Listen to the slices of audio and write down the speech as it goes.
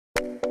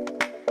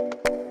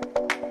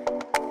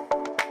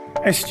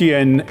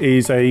SGN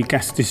is a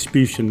gas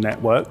distribution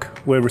network.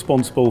 We're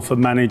responsible for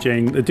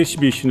managing the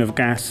distribution of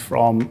gas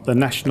from the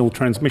national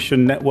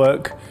transmission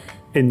network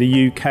in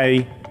the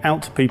UK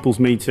out to people's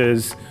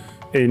meters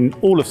in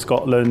all of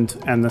Scotland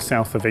and the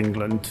south of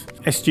England.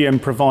 SGN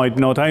provide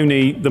not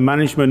only the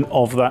management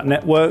of that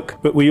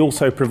network, but we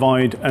also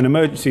provide an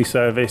emergency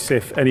service.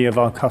 If any of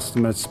our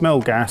customers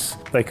smell gas,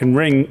 they can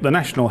ring the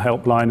national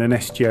helpline and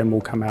SGN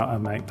will come out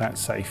and make that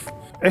safe.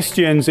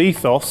 SGN's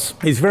ethos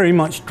is very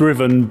much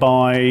driven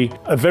by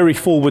a very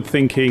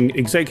forward-thinking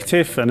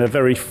executive and a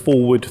very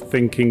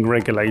forward-thinking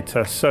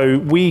regulator. So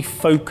we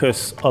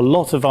focus a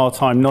lot of our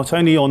time not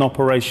only on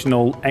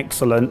operational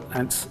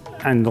excellence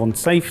and on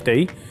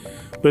safety,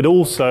 but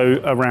also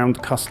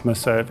around customer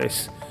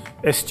service.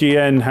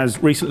 SGN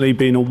has recently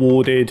been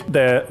awarded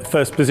their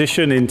first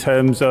position in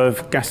terms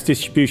of gas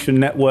distribution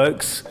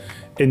networks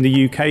in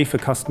the UK for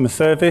customer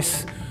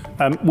service.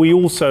 We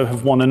also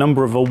have won a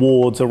number of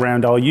awards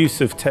around our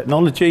use of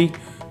technology,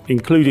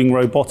 including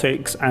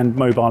robotics and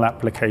mobile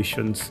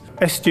applications.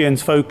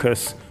 SGN's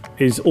focus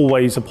is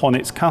always upon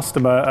its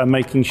customer and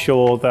making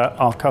sure that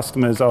our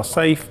customers are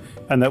safe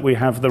and that we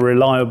have the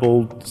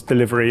reliable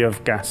delivery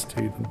of gas to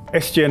them.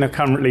 SGN are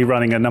currently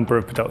running a number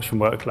of production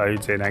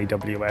workloads in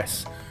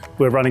AWS.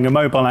 We're running a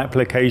mobile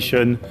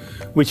application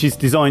which is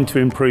designed to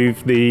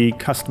improve the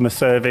customer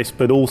service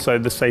but also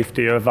the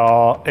safety of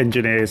our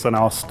engineers and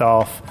our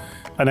staff,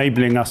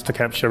 enabling us to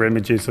capture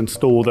images and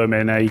store them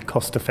in a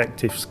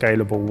cost-effective,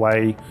 scalable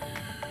way.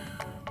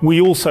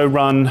 We also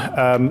run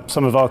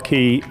some of our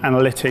key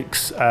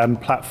analytics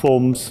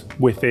platforms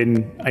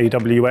within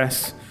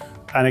AWS.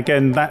 And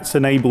again, that's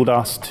enabled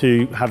us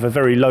to have a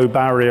very low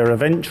barrier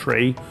of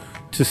entry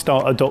to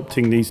start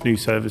adopting these new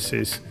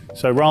services.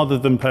 So rather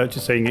than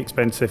purchasing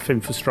expensive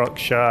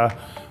infrastructure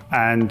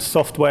and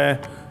software,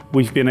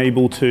 we've been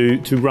able to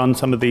run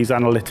some of these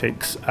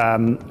analytics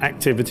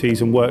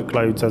activities and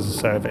workloads as a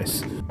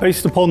service.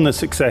 Based upon the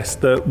success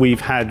that we've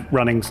had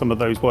running some of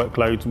those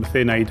workloads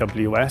within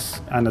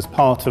AWS and as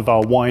part of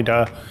our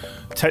wider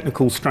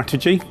technical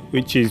strategy,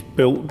 which is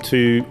built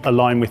to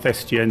align with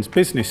SGN's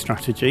business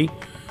strategy,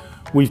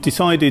 we've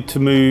decided to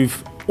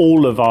move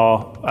all of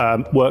our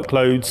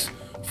workloads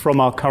from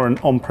our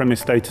current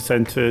on-premise data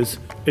centers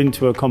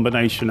into a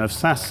combination of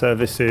SaaS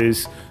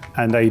services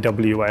and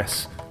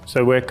AWS.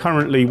 So we're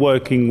currently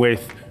working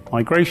with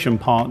migration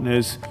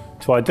partners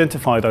to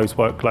identify those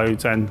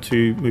workloads and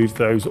to move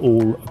those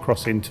all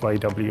across into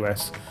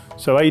AWS.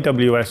 So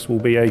AWS will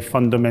be a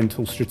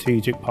fundamental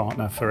strategic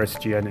partner for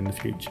SGN in the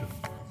future.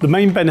 The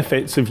main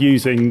benefits of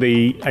using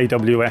the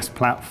AWS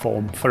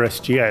platform for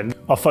SGN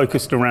are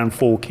focused around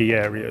 4 key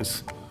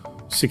areas: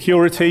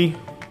 security,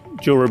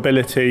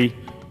 durability,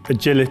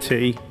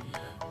 agility,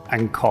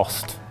 and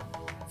cost.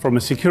 From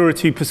a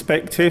security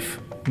perspective,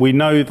 we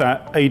know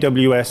that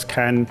AWS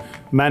can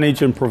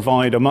manage and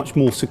provide a much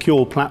more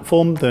secure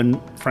platform than,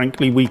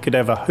 frankly, we could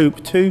ever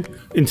hope to.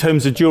 In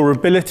terms of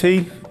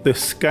durability, the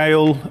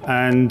scale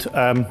and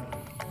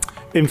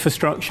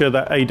infrastructure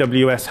that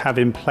AWS have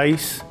in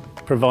place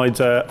provides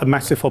a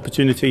massive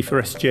opportunity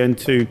for SGN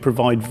to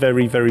provide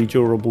very, very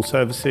durable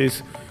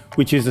services,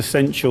 which is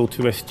essential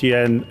to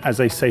SGN as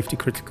a safety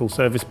critical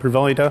service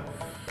provider.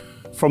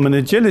 From an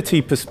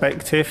agility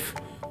perspective,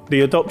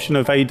 the adoption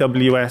of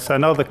AWS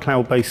and other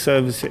cloud-based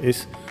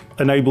services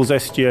enables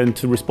SGN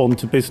to respond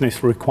to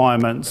business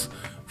requirements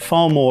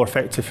far more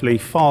effectively,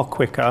 far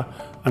quicker,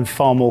 and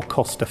far more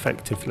cost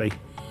effectively.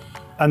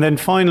 And then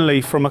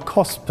finally, from a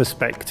cost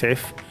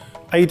perspective,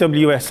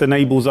 AWS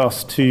enables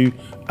us to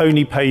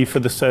only pay for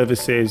the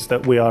services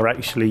that we are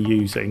actually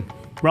using,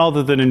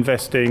 rather than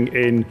investing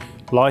in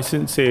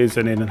licenses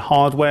and in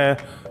hardware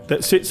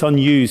that sits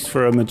unused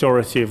for a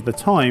majority of the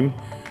time.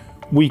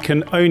 We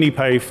can only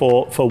pay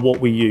for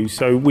what we use.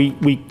 So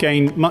we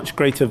gain much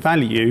greater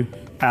value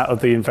out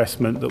of the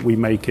investment that we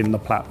make in the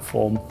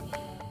platform.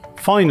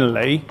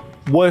 Finally,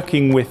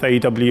 working with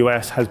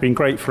AWS has been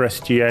great for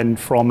SGN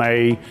from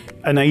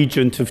an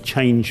agent of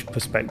change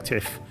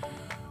perspective.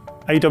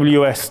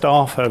 AWS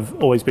staff have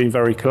always been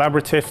very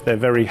collaborative. They're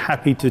very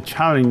happy to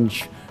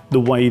challenge the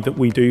way that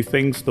we do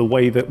things, the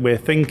way that we're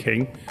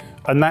thinking.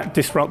 And that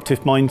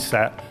disruptive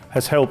mindset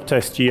has helped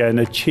SGN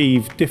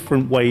achieve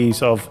different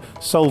ways of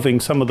solving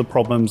some of the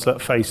problems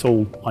that face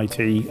all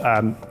IT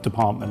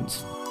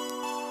departments.